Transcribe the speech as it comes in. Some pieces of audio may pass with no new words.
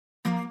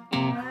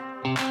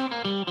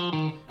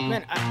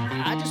Man,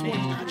 I just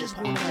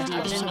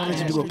wanted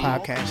to do a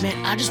podcast.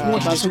 Man, I just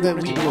wanted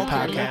to do a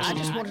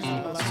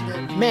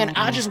podcast. Man,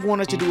 I just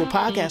wanted to do a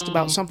podcast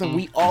about something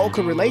we all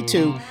could relate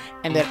to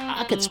and that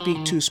I could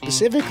speak to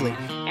specifically.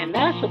 And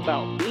that's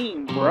about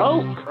being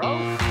broke.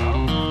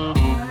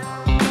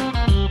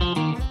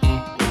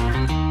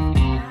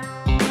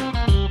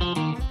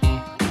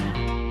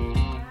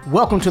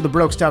 Welcome to the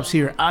Broke Stops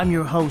Here. I'm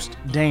your host,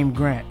 Dame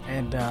Grant.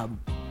 And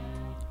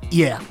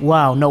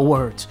no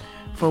words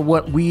for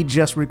what we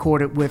just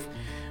recorded with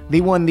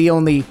the one, the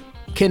only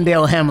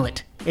Kendall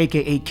Hamlett,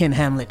 aka Ken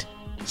Hamlett.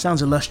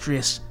 Sounds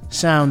illustrious,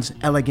 sounds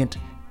elegant,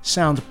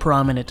 sounds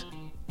prominent,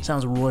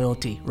 sounds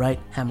royalty, right?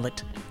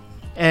 Hamlet.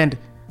 And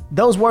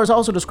those words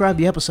also describe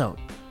the episode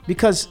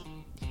because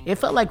it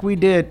felt like we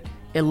did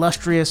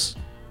illustrious,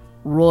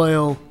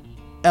 royal,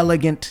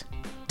 elegant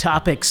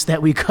topics that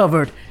we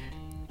covered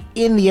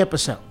in the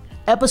episode.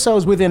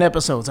 Episodes within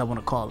episodes, I want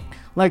to call it.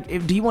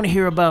 Like, do you want to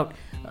hear about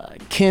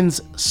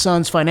Ken's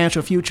son's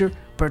financial future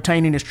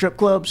pertaining to strip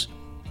clubs?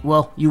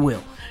 Well, you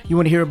will. You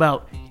want to hear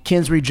about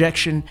Ken's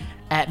rejection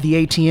at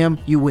the ATM?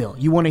 You will.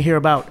 You want to hear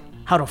about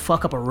how to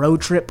fuck up a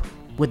road trip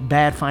with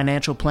bad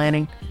financial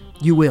planning?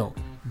 You will.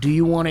 Do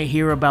you want to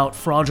hear about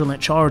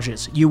fraudulent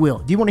charges? You will.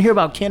 Do you want to hear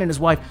about Ken and his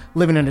wife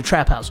living in a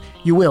trap house?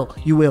 You will.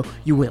 You will.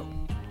 You will.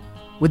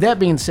 With that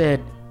being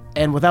said,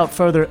 and without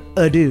further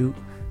ado,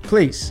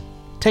 please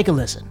take a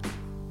listen.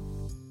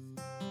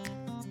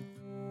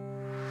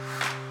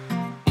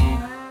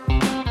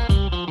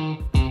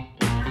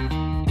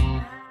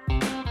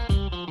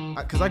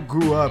 Because I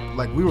grew up,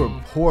 like, we were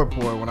poor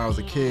when I was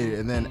a kid,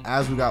 and then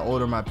as we got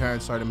older, my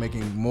parents started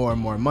making more and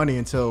more money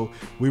until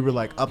we were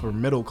like upper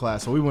middle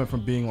class. So we went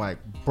from being like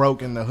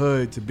broke in the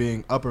hood to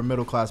being upper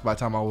middle class by the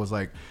time I was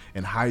like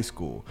in high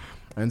school.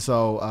 And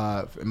so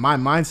in my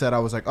mindset, I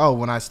was like, oh,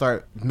 when I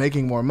start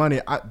making more money,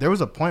 there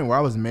was a point where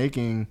I was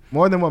making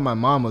more than what my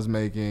mom was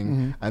making.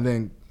 Mm-hmm. And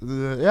then,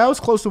 I was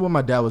close to what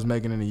my dad was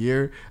making in a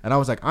year. And I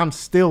was like, I'm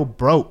still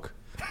broke.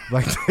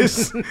 Like,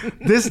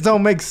 this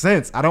don't make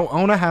sense. I don't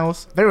own a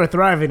house. They were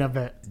thriving, I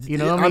bet. You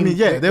know what I mean?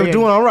 Yeah, they were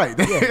doing all right.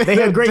 They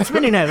had great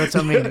spending habits,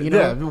 you know?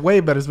 Yeah, way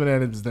better spending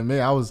habits than me.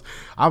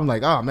 I'm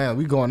like, oh man,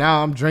 we going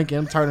out, I'm drinking,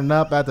 I'm turning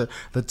up at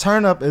the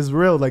turn up is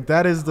real. Like,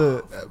 that is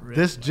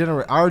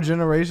our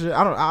generation.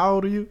 How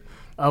old are you?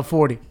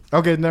 40.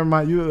 Okay, never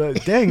mind. You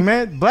dang,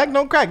 man, black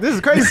don't crack. This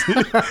is crazy.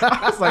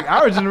 I was like,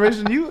 our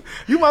generation, you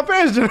my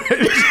parents'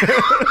 generation.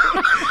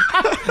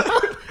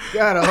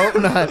 God, I hope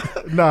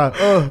not. Nah.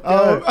 Oh,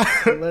 God.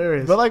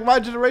 Hilarious. But like my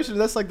generation,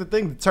 that's like the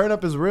thing. The turn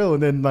up is real.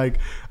 And then like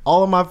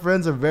all of my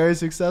friends are very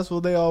successful.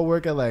 They all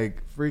work at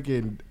like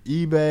freaking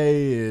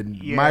eBay and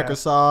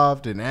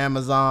Microsoft and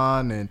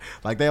Amazon. And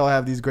like they all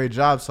have these great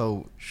jobs.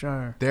 So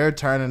sure, they're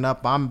turning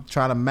up. I'm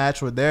trying to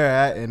match where they're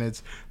at. And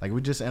it's like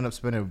we just end up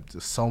spending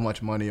so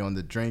much money on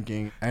the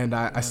drinking. And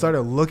I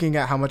started looking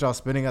at how much I was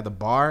spending at the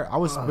bar. I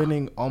was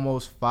spending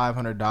almost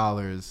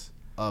 $500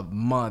 a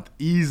month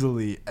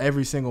easily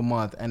every single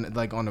month, and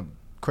like on a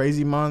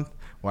crazy month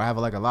where I have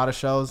like a lot of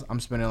shows, I'm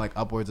spending like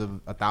upwards of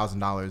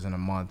 $1,000 in a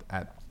month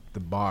at the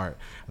bar.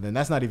 And then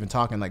that's not even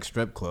talking like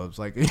strip clubs.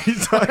 Like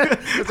it's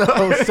a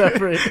whole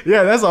separate.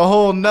 Yeah, that's a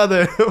whole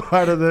nother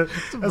part of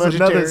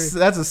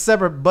that's a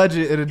separate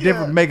budget and a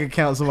different bank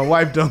account, so my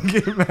wife don't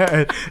get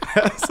mad.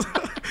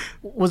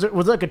 Was it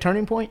like a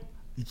turning point?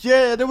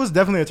 Yeah, there was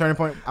definitely a turning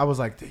point. I was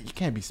like, you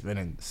can't be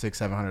spending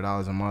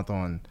 $600-700 a month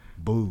on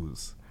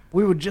booze.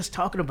 We were just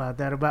talking about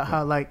that, about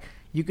how like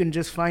you can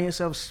just find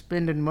yourself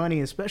spending money,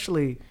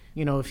 especially,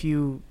 you know, if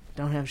you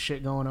don't have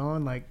shit going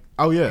on, like,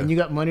 oh yeah, and you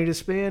got money to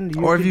spend,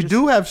 or if you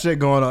do have shit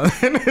going on,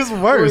 it's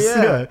worse.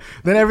 Well, yeah.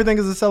 Then everything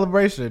is a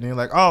celebration. And you're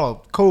like,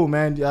 oh, cool,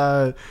 man.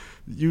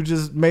 You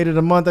just made it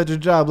a month at your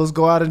job. Let's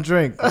go out and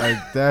drink. Like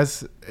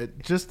that's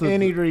just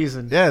any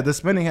reason. Yeah, the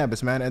spending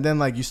habits, man. And then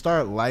like you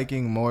start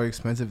liking more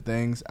expensive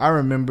things. I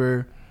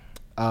remember.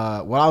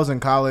 When I was in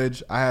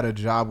college, I had a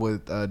job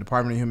with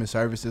Department of Human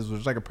Services, which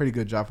was like a pretty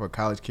good job for a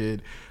college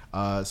kid.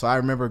 So I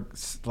remember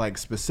like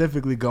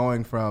specifically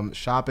going from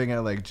shopping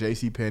at like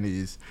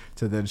JCPenney's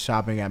to then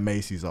shopping at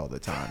Macy's all the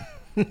time.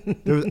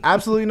 There was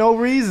absolutely no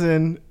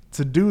reason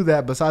to do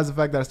that besides the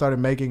fact that I started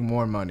making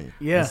more money.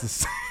 Yeah.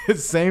 It's the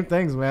same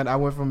things, man. I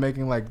went from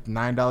making like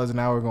 $9 an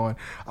hour going,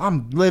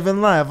 I'm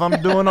living life,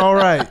 I'm doing all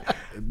right,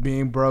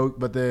 being broke,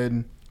 but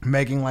then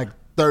making like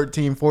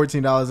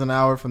 $13-14 an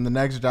hour from the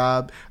next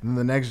job, and then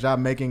the next job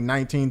making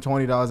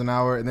 $19-20 an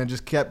hour, and then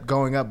just kept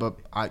going up. But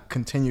I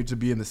continued to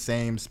be in the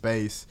same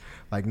space,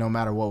 like no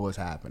matter what was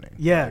happening.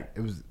 Yeah, like,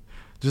 it was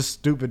just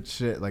stupid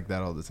shit like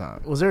that all the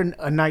time. Was there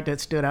a night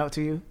that stood out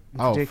to you?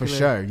 Oh, for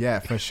sure. Yeah,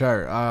 for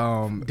sure.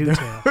 Do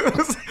tell.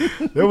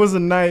 There was a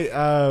night,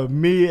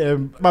 me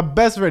and my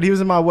best friend, he was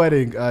in my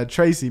wedding,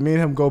 Tracy, me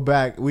and him go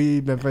back.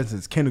 We've been friends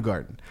since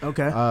kindergarten.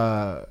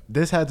 Okay.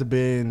 This had to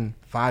been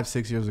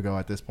 5-6 years ago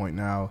at this point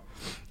now.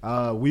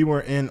 We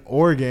were in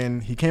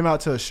Oregon. He came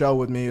out to a show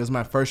with me. It was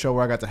my first show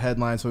where I got to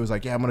headline. So he was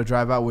like, yeah, I'm going to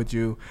drive out with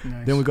you.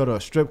 Nice. Then we go to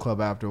a strip club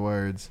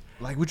afterwards.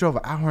 Like we drove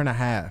an hour and a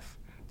half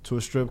to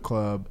a strip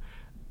club,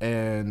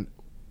 and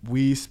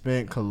we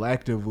spent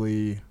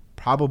collectively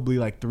probably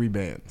like 3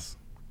 bands.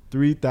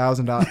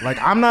 $3,000. Like,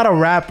 I'm not a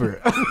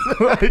rapper.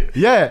 Like,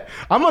 yeah,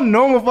 I'm a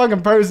normal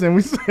fucking person.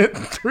 We spent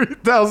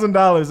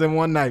 $3,000 in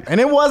one night, and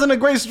it wasn't a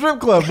great strip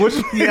club. Which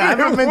Yeah, I've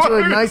never been to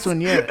a nice one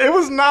yet. It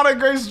was not a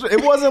great.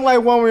 It wasn't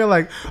like one where you're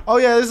like, oh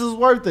yeah, this is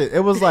worth it.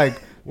 It was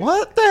like,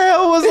 what the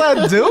hell was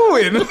I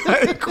doing?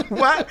 Like,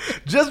 what?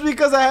 Just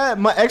because I had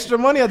my extra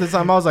money at the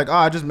time, I was like, oh,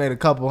 I just made a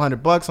couple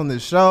 $100 on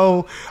this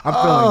show. I'm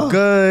feeling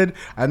good.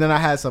 And then I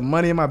had some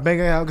money in my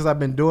bank account because I've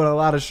been doing a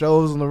lot of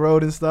shows on the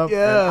road and stuff.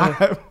 Yeah.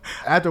 And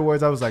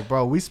afterwards, I was like,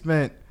 bro, we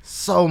spent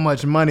so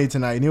much money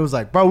tonight. And he was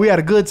like, bro, we had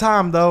a good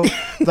time though.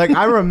 Like,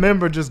 I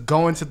remember just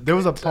going to, there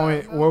was a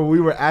point where we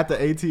were at the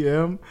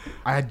ATM.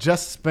 I had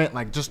just spent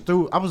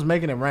I was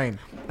making it rain.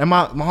 And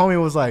my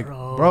homie was like,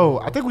 bro,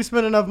 I think we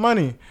spent enough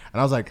money. And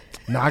I was like,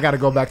 no, I got to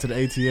go back to the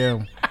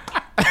ATM.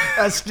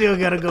 I still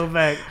got to go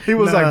back. He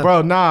was like,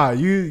 bro, nah,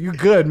 you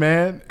good,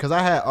 man. Because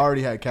I had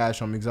already had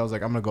cash on me because I was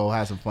like, I'm going to go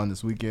have some fun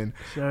this weekend.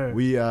 Sure.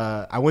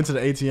 I went to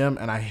the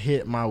ATM and I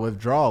hit my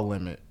withdrawal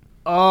limit.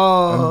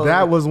 Oh. And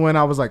that was when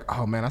I was like,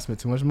 oh man, I spent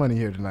too much money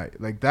here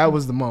tonight. Like, that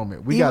was the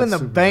moment. Even the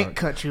bank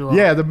cut you off.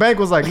 Yeah, the bank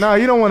was like, no,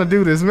 you don't want to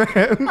do this,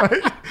 man.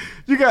 Like,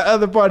 you got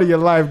other part of your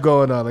life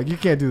going on. Like, you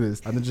can't do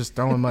this. And then just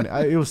throwing money.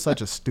 It was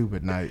such a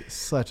stupid night.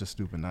 Such a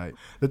stupid night.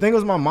 The thing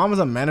was, my mom was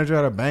a manager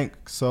at a bank.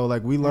 So,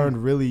 like, we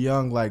learned really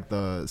young, like,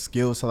 the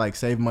skills to, like,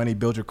 save money,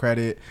 build your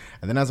credit.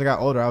 And then as I got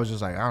older, I was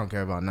just like, I don't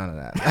care about none of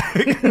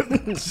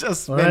that.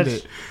 Just spend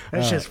it.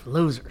 That's just for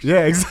losers.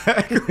 Yeah,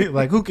 exactly.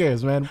 Like, who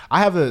cares, man?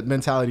 I have a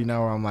mentality now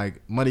where I'm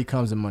like, money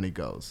comes and money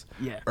goes.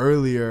 Yeah.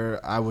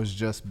 Earlier, I was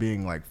just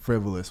being like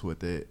frivolous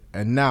with it.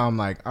 And now I'm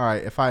like, all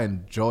right, if I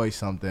enjoy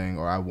something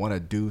or I want to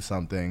do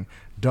something,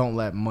 don't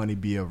let money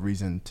be a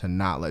reason to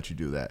not let you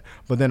do that.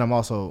 But then I'm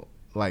also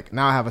like,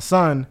 now I have a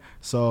son,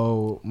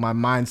 so my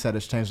mindset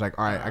has changed. Like,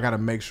 all right, I got to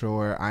make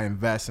sure I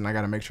invest and I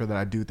got to make sure that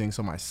I do things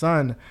so my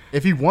son,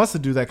 if he wants to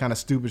do that kind of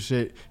stupid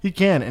shit, he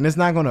can, and it's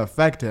not going to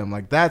affect him.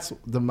 Like, that's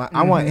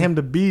I want him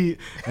to be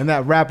in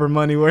that rapper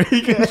money where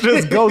he can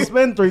just go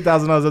spend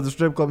 $3,000 at the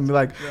strip club and be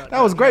like, that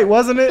was great,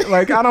 wasn't it?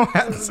 Like, I don't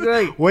have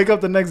to wake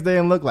up the next day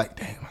and look like,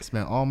 damn, I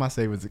spent all my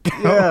savings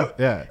account. Yeah.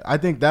 Yeah. I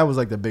think that was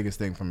like the biggest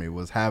thing for me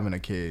was having a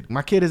kid.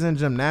 My kid is in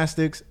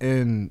gymnastics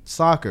and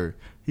soccer.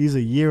 He's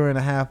 1.5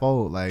 years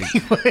old. Like,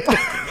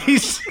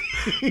 he's,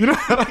 you know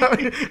what I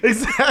mean?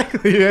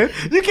 Exactly, man.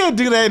 You can't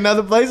do that in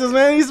other places,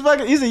 man. He's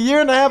 1.5 years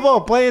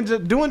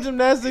old doing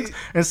gymnastics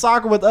and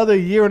soccer with other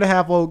 1.5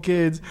 years old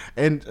kids.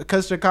 And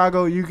because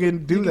Chicago, you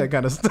can do that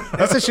kind of stuff.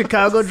 That's a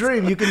Chicago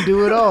dream. You can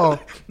do it all.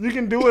 You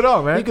can do it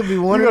all, man. You can be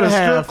one you and a half.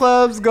 Go to strip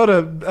clubs, go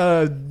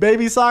to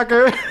baby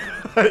soccer.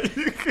 Like,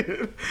 you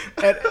can.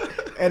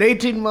 At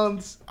 18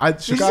 months.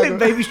 Chicago. You said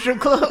baby strip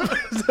club?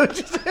 Is that what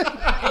you said?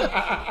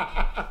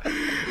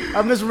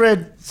 I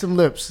misread some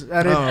lips.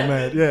 Oh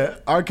man, yeah.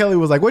 R. Kelly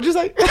was like, "What'd you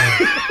say?"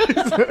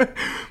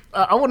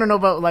 I want to know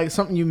about like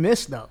something you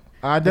missed though.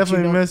 I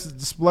definitely miss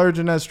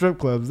splurging at strip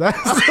clubs.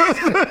 Definitely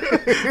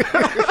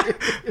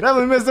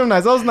miss them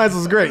nights. Those nights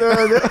was great.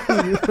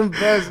 The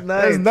best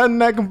night. There's nothing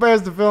that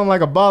compares to feeling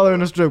like a baller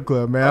in a strip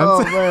club, man.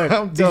 Oh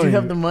man, did you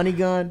have the money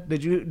gun?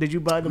 Did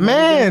you buy the money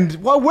gun?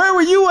 Man, well, where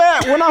were you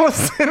at when I was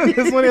sitting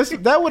this money?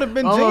 That would have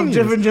been genius.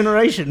 Different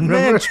generation.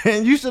 Man,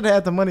 you should have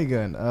had the money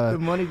gun. The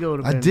money gun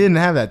would have been. I didn't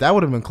have that. That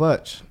would have been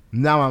clutch.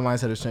 Now my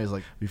mindset has changed.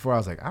 Like, before I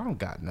was like, I don't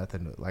got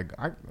nothing. Like,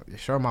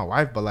 sure, my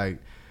wife, but like,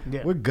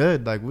 yeah, we're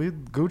good. Like, we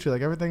Gucci.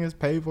 Like, everything is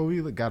paid for.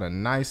 We got a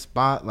nice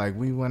spot. Like,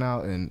 we went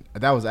out, and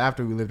that was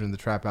after we lived in the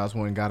trap house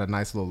when we got a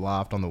nice little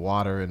loft on the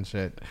water and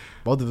shit.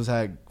 Both of us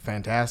had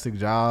fantastic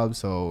jobs,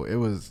 so it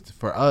was,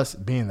 for us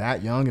being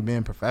that young and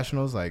being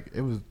professionals, like,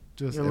 it was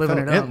just, it felt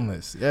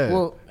endless. Yeah.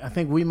 Well, I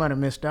think we might have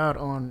missed out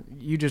on,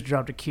 you just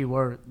dropped a key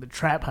word, the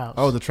trap house.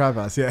 Oh, the trap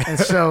house, yeah. And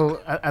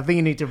so I think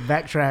you need to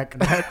backtrack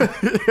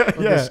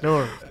that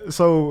story.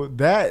 So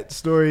that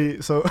story,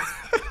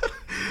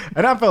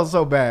 and I felt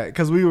so bad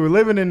because we were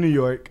living in New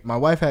York. My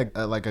wife had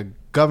like a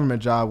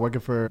government job working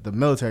for the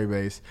military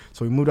base.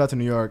 So we moved out to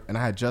New York, and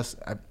I was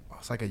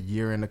like 1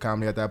 year into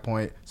comedy at that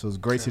point. So it was a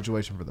great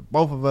situation for the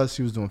both of us.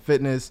 She was doing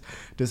fitness,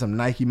 did some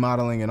Nike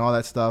modeling and all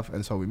that stuff.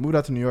 And so we moved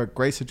out to New York.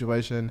 Great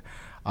situation.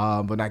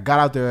 But I got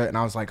out there and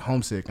I was like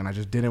homesick, and I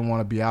just didn't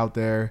want to be out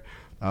there.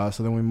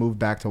 So then we moved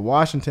back to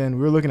Washington.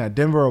 We were looking at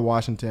Denver or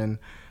Washington.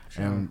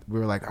 Sure. And we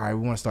were like, all right,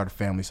 we want to start a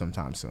family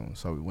sometime soon.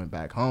 So we went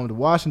back home to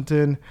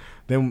Washington.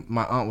 Then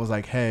my aunt was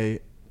like, hey,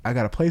 I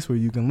got a place where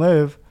you can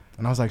live.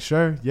 And I was like,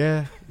 sure,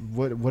 yeah.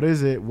 What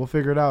is it? We'll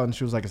figure it out. And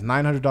she was like, it's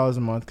 $900 a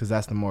month because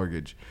that's the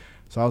mortgage.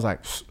 So I was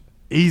like,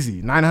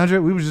 easy,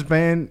 $900. We were just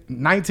paying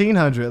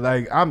 $1,900.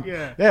 Like,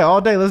 yeah, all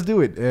day. Let's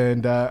do it.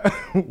 And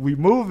we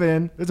move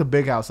in. It's a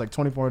big house, like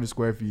 2,400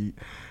 square feet.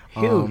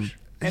 Huge.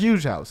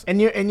 Huge house.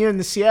 And you're in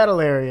the Seattle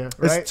area,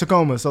 right? It's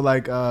Tacoma, so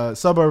like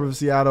suburb of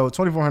Seattle.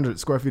 2,400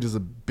 square feet is a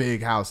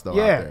big house though.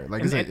 Yeah, out there.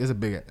 Like it's a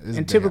big.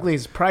 And typically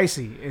it's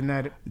pricey in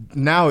that.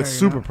 Now it's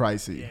super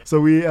pricey. Yeah. So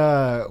we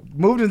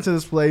moved into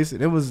this place,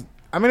 and it was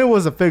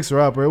a fixer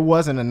upper. It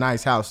wasn't a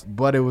nice house,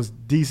 but it was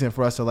decent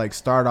for us to like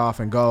start off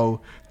and go.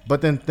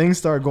 But then things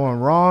started going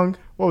wrong.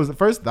 what was it?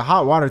 First, the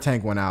hot water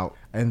tank went out,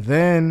 and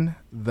then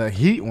the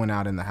heat went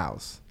out in the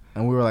house.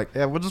 And we were like,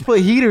 yeah, we'll just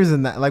put heaters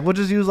in that. Like, we'll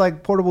just use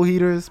like portable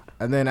heaters.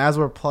 And then as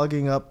we're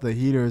plugging up the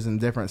heaters in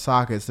different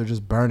sockets, they're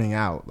just burning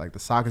out. Like, the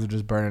sockets are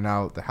just burning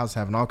out. The house is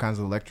having all kinds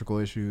of electrical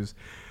issues.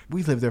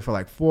 We lived there for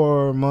like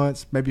 4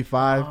 months, maybe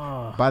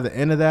 5. By the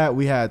end of that,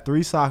 we had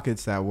 3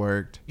 sockets that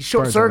worked.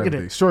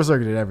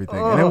 Short-circuited everything.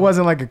 And it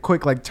wasn't like a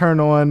quick like turn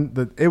on.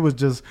 It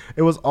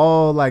was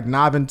all like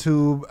knob and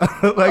tube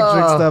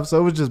electric stuff. So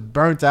it was just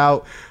burnt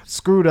out,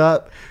 screwed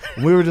up.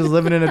 We were just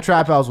living in a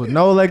trap house with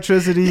no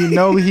electricity,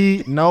 no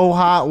heat, no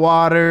hot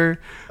water.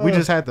 We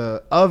just had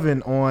the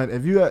oven on.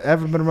 If you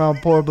ever been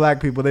around poor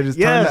black people, they just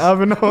turn the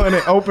oven on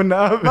and open the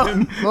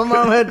oven. My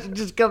mom had to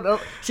just come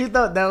up. She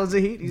thought that was a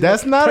heat.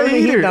 That's not a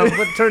heater.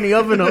 But turn the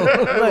oven on.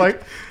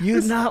 like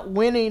you're not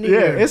winning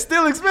here. Yeah, it's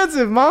still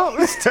expensive, Mom.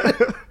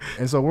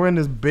 And so we're in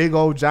this big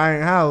old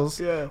giant house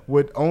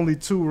with only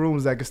 2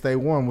 rooms that could stay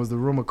warm. Was the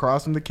room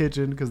across from the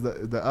kitchen because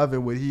the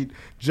oven would heat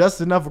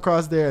just enough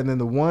across there, and then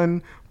the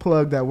one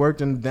plug that worked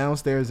in the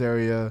downstairs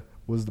area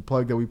was the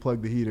plug that we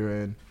plugged the heater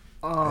in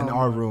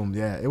our room.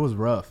 Yeah, it was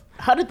rough.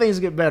 How did things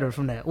get better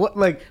from that? What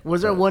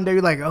was there one day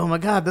you're like, oh my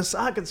God, the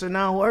sockets are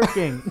now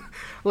working?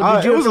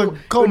 It was a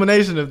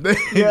culmination of things.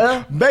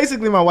 Yeah.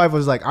 Basically, my wife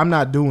was like, I'm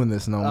not doing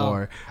this no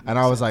more. And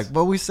I was like,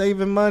 but we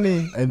saving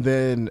money. And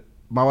then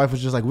my wife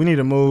was just like, we need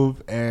to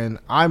move. And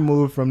I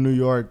moved from New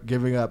York,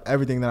 giving up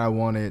everything that I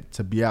wanted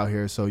to be out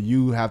here. So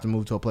you have to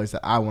move to a place that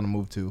I want to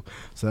move to.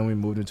 So then we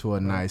moved into a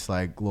nice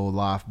like little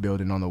loft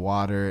building on the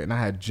water. And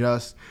I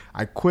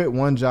quit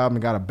one job and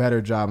got a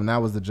better job. And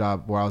that was the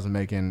job where I was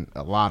making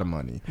a lot of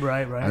money.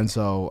 Right. And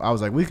so I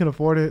was like, we can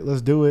afford it.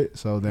 Let's do it.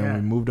 So then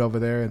we moved over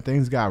there and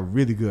things got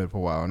really good for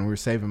a while. And we were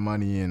saving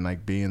money and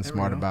like being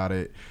smart about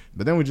it.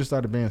 But then we just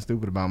started being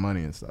stupid about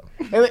money and stuff.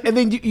 And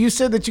then you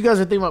said that you guys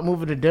are thinking about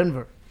moving to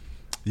Denver.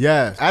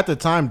 Yeah, at the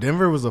time,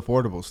 Denver was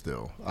affordable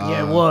still.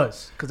 Yeah, it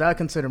was. Because I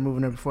considered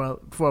moving there before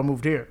I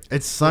moved here.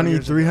 It's sunny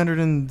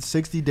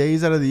 360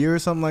 days out of the year or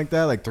something like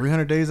that. Like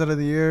 300 days out of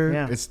the year.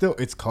 Yeah.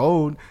 It's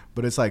cold,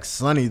 but it's like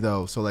sunny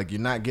though. So like you're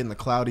not getting the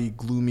cloudy,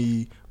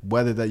 gloomy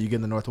weather that you get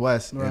in the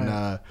Northwest. Right.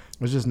 And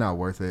it's just not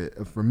worth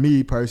it. For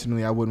me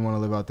personally, I wouldn't want to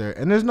live out there.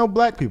 And there's no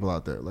black people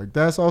out there. Like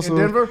that's also...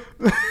 In Denver?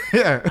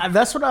 Yeah.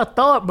 That's what I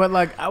thought, but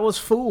like I was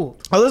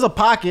fooled. Oh, there's a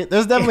pocket.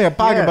 There's definitely a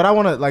pocket, but I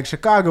want to... Like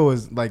Chicago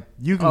is like...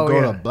 You can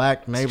go to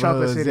black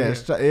neighborhoods.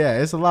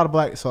 It's a lot of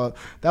black. So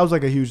that was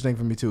like a huge thing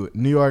for me too.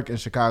 New York and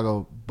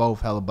Chicago,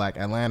 both hella black.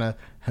 Atlanta,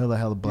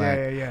 hella black.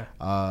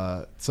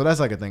 Yeah. So that's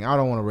like a thing. I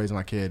don't want to raise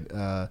my kid.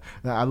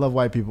 I love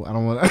white people. I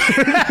don't want to...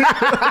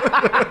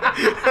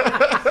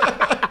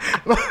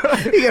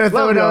 You gotta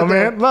throw it out,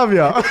 man. Love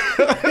y'all.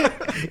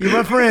 You're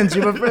my friends.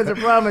 I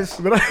promise.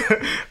 But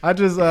I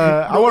just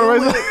I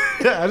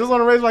just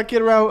want to raise my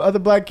kid around other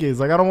black kids.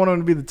 Like I don't want him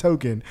to be the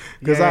token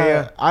because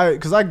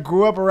I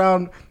grew up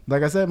around.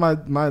 Like I said, my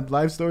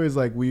life story is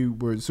like we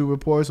were super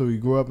poor, so we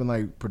grew up in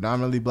like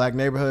predominantly black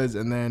neighborhoods,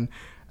 and then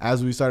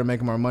as we started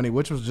making more money,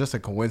 which was just a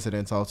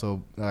coincidence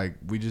also, like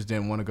we just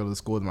didn't want to go to the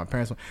school that my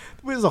parents went.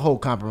 It was a whole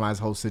compromise,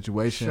 whole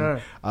situation.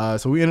 Sure.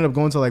 So we ended up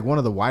going to like one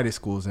of the whitest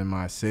schools in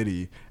my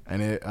city.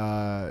 And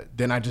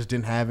then I just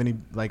didn't have any,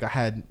 like I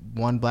had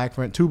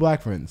two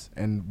black friends.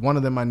 And one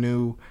of them I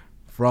knew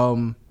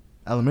from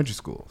elementary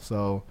school.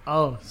 So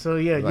like,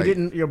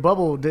 your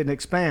bubble didn't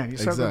expand.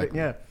 Exactly.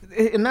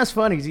 And that's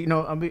funny, you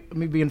know,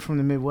 me being from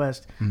the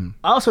Midwest. Mm-hmm.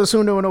 I also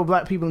assumed there were no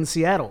black people in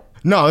Seattle.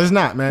 No, it's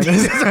not, man. So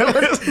when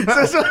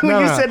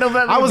you said no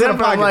black people, I was in a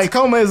pocket. Like,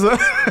 Tacoma is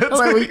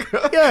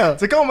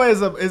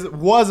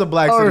was a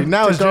black city.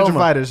 Now it's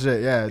gentrified as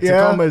shit. Yeah,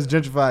 Tacoma is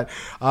gentrified.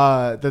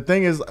 The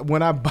thing is,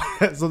 when I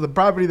bought, so the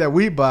property that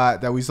we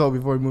bought that we sold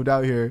before we moved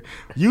out here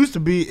used to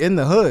be in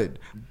the hood.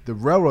 The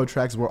railroad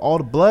tracks where all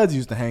the Bloods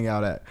used to hang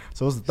out at.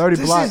 So it's a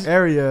 30-block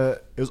area.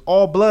 It was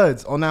all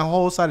Bloods on that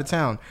whole side of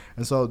town.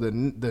 And so the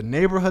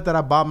neighborhood that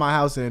I bought my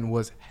house in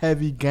was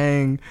heavy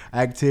gang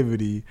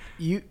activity.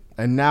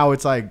 And now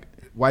it's like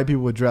white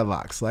people with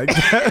dreadlocks, like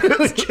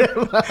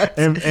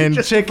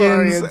and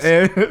chickens.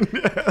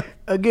 And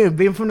again,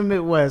 being from the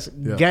Midwest,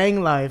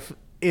 gang life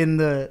in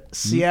the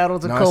Seattle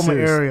Tacoma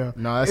area.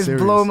 No, that's it's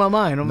serious. Blowing my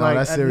mind. I'm like,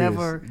 that's serious.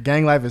 never.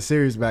 Gang life is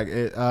serious back.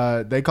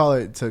 They call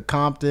it to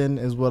Compton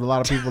is what a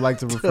lot of people like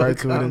to refer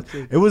to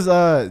it. It was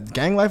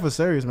gang life was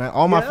serious, man.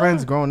 All my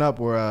friends growing up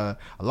were a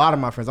lot of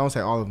my friends. I won't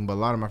say all of them, but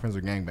a lot of my friends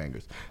were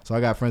gangbangers. So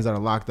I got friends that are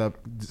locked up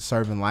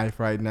serving life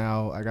right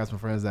now. I got some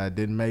friends that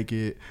didn't make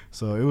it.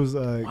 So it was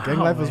gang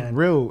life was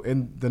real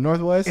in the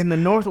Northwest. In the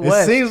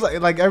Northwest, it seems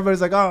like everybody's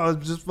like, oh,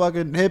 it's just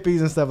fucking hippies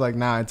and stuff. Like,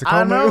 nah, in Tacoma.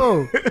 I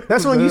know.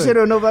 That's when you said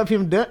there were no black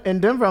people in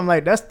Denver. I'm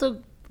like, that's the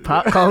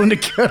pot calling the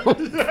kettle.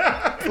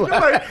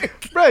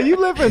 Like, bro, you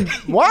live in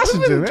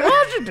Washington, man.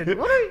 Washington.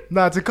 What are you?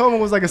 Nah, Tacoma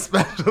was like a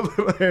special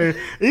little area.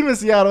 Even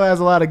Seattle has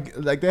a lot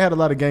of, like, they had a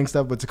lot of gang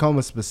stuff, but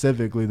Tacoma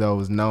specifically, though,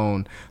 was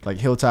known, like,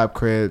 Hilltop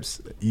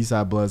Crips,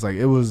 Eastside Bloods. Like,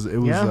 it was,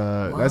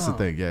 Wow. that's the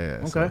thing. Yeah.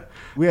 Okay. So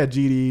we had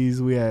GDs.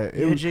 We had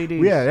GDs.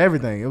 We had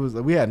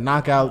everything. We had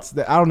knockouts.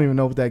 I don't even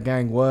know what that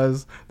gang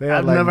was. They had,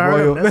 I've like, never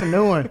heard of it. That's a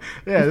new one.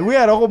 Yeah, we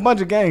had a whole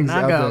bunch of gangs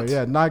out Knockouts. there.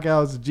 Yeah,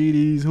 knockouts,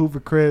 GDs, Hoover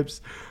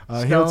Crips,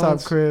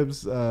 Hilltop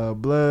Crips,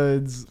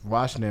 Bloods,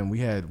 Washington. We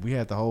had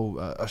the whole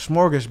a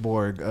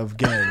smorgasbord of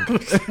gang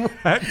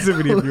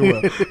activity, if you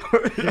will.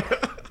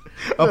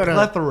 A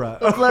plethora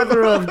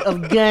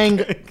of gang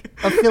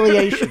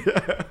affiliation.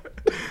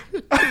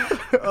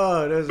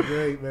 Oh, that's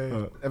great,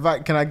 man.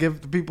 Can I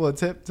give the people a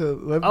tip to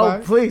live Oh,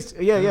 by? please.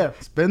 Yeah.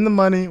 Spend the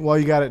money while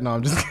you got it. No,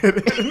 I'm just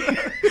kidding.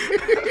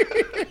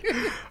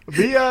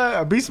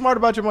 Be smart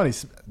about your money.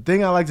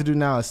 Thing I like to do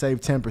now is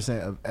save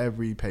 10% of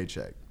every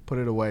paycheck. Put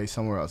it away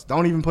somewhere else.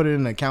 Don't even put it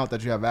in an account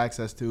that you have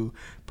access to.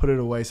 Put it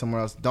away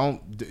somewhere else.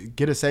 Don't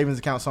get a savings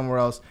account somewhere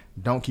else.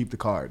 Don't keep the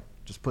card.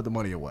 Just put the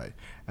money away.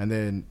 And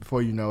then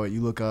before you know it,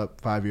 you look up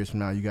 5 years from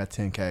now, you got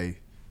 $10K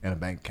in a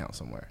bank account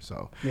somewhere.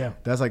 So Yeah.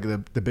 that's like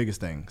the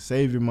biggest thing.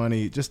 Save your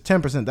money. Just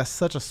 10%. That's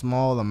such a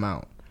small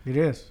amount. It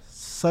is.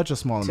 Such a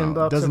small amount.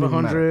 $10 Doesn't of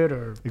even matter. 100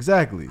 or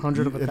Exactly.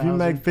 100 of If you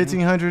make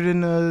 1,000, $1,500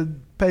 in a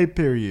pay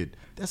period,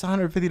 that's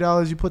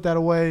 $150. You put that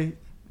away.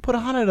 Put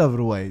 100 of it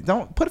away.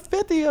 Don't put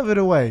 50 of it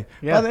away.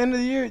 Yeah. By the end of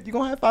the year, you're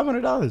gonna have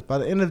 $500. By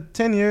the end of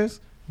 10 years,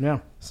 yeah.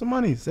 some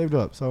money saved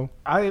up. So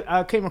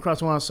I came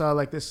across one I saw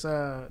like this.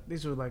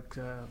 These were like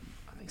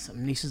I think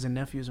some nieces and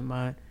nephews of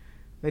mine.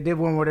 They did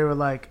one where they were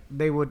like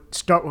they would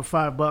start with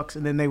 $5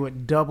 and then they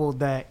would double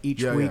that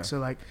each week. Yeah. So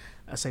like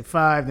I say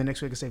 5, the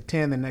next week I save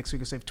 10, the next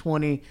week I save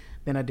 20,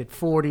 then I did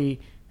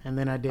 40, and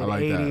then I did I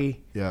like 80.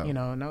 that. Yeah. You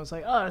know, and I was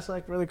like, oh, that's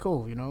like really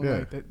cool. You know,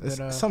 yeah, like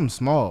it's something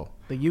small.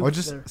 the youth Or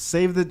just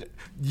there.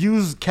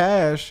 use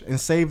cash and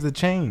save the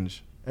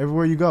change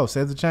everywhere you go.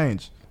 Save the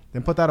change,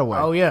 then put that away.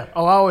 Oh yeah.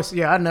 Oh,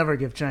 I never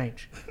give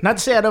change. Not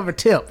to say I never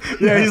tip.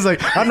 Yeah, he's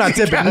like, I'm not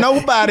tipping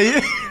nobody.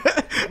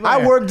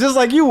 I work just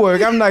like you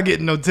work. I'm not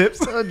getting no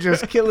tips. I'm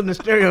just killing the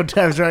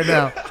stereotypes right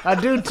now. I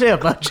do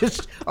tip. I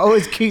just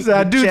always keep. So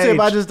I do change. tip.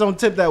 I just don't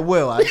tip that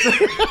well.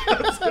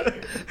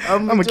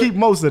 I'm gonna keep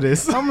most of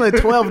this. I'm in the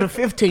 12 to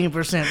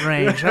 15%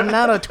 range. I'm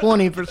not a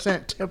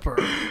 20%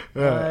 tipper.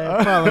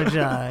 I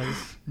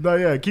apologize. No,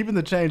 yeah, keeping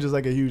the change is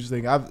like a huge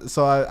thing. I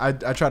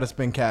try to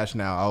spend cash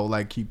now. I'll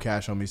like keep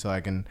cash on me so I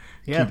can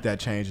keep that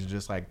change and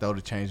just like throw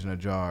the change in a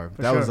jar.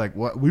 That was like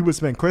what we would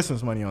spend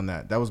Christmas money on.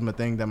 That was my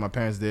thing that my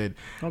parents did.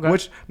 Okay.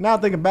 Which now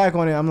thinking back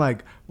on it, I'm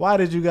like, why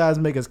did you guys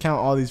make us count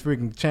all these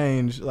freaking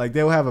change? Like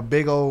they'll have a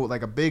big old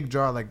like a big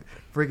jar like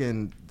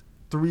freaking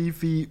 3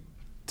 feet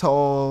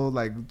tall,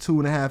 like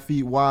 2.5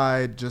 feet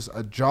wide, just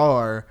a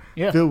jar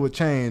filled with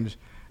change,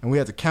 and we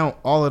had to count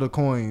all of the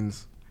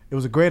coins. It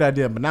was a great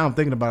idea, but now I'm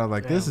thinking about it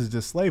like this is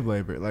just slave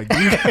labor. Like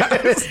you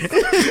guys,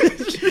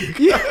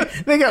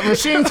 They got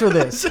machines for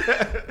this.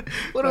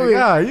 What are we?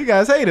 You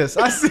guys hate us.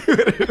 I see what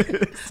it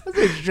is. That's what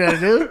you're trying to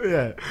do.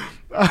 Yeah.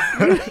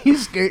 You're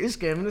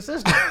scamming the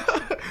system.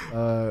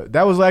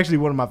 That was actually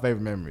one of my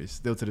favorite memories.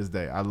 Still to this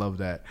day, I love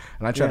that,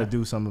 and I try to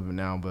do some of it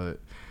now. But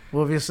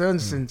Well, if your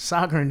son's in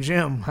soccer and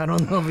gym, I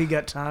don't know if he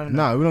got time.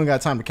 no, we don't got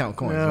time to count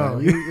coins. No,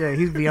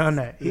 he's beyond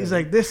that. He's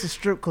like, this is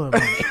strip club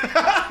money.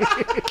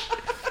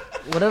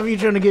 Whatever you're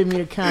trying to get me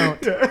to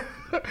count,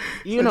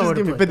 you know just what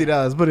to give me put.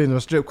 $50, put it in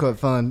a strip club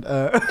fund.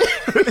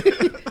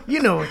 You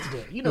know what to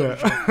do. You know what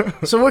to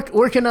do. So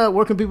where can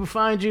people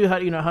find you? How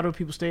do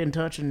people stay in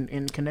touch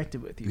and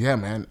connected with you? Yeah,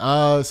 man.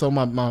 So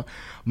my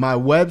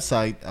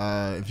website,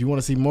 if you want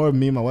to see more of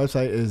me, my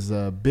website is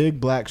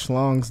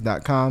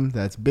bigblackschlongs.com.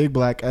 That's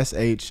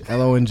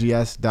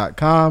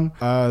bigblackschlongs.com.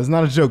 It's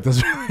not a joke.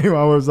 That's really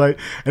my website.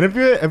 And if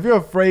you're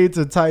afraid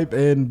to type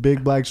in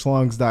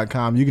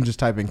bigblackschlongs.com, you can just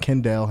type in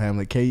Kendale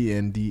Hamlett,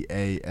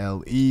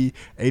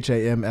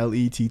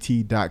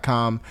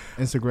 KENDALEHAMLETT.com.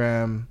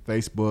 Instagram,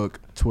 Facebook,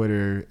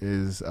 Twitter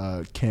is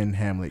Ken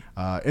Hamlett.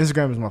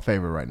 Instagram is my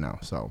favorite right now,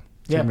 so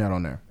check me out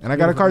on there. And I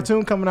got a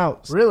cartoon coming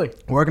out. Really?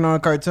 Working on a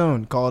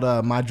cartoon called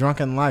My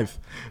Drunken Life.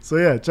 So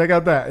yeah, check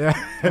out that. Yeah.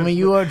 I mean,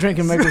 you are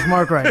drinking Maker's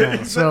Mark right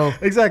now, so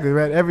exactly,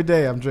 man. Every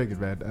day I'm drinking,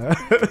 man.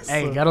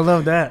 hey, gotta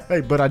love that.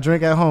 Hey, but I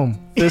drink at home,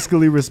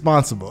 fiscally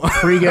responsible.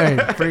 Free game.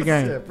 Yeah, free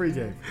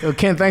game. So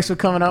Ken, thanks for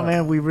coming out,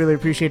 man. We really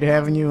appreciate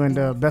having you,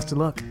 and best of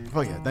luck.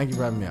 Oh yeah, thank you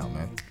for having me out,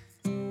 man.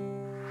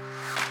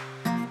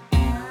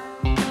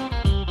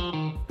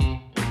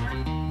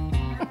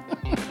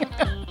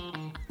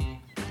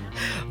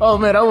 Oh,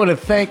 man, I want to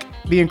thank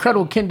the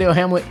incredible Kendale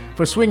Hamlett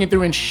for swinging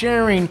through and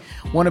sharing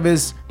one of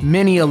his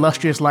many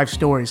illustrious life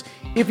stories.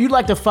 If you'd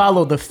like to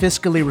follow the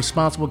fiscally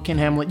responsible Ken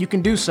Hamlett, you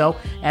can do so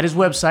at his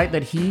website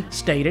that he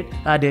stated,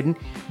 I didn't,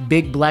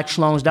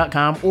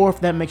 bigblackschlongs.com, or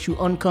if that makes you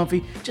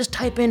uncomfy, just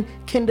type in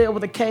Kendale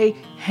with a K,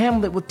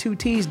 Hamlet with 2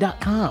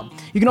 T's.com.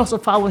 You can also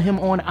follow him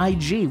on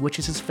IG, which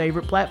is his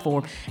favorite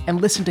platform,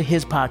 and listen to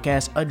his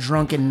podcast, A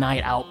Drunken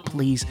Night Out.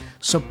 Please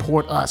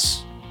support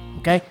us,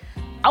 okay?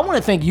 I want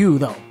to thank you,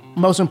 though,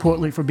 most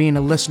importantly, for being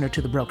a listener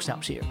to the Broke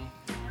Stops here.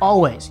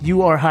 Always,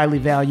 you are highly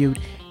valued.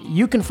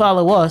 You can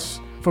follow us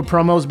for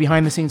promos,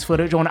 behind-the-scenes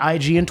footage on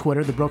IG and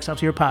Twitter, the Broke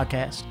Stops Here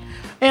podcast.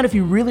 And if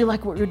you really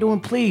like what you're doing,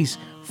 please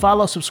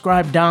follow,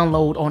 subscribe,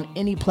 download on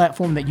any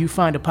platform that you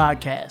find a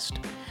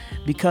podcast,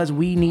 because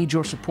we need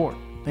your support.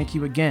 Thank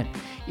you again.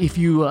 If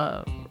you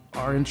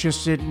are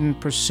interested in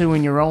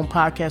pursuing your own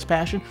podcast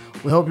passion,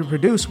 we help you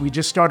produce. We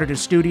just started a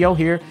studio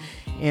here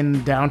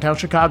in downtown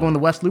Chicago in the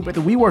West Loop at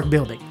the WeWork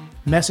building.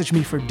 Message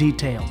me for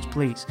details,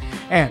 please.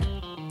 And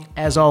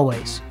as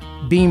always,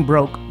 being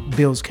broke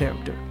builds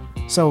character.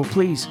 So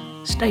please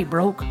stay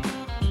broke,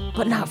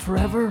 but not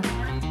forever.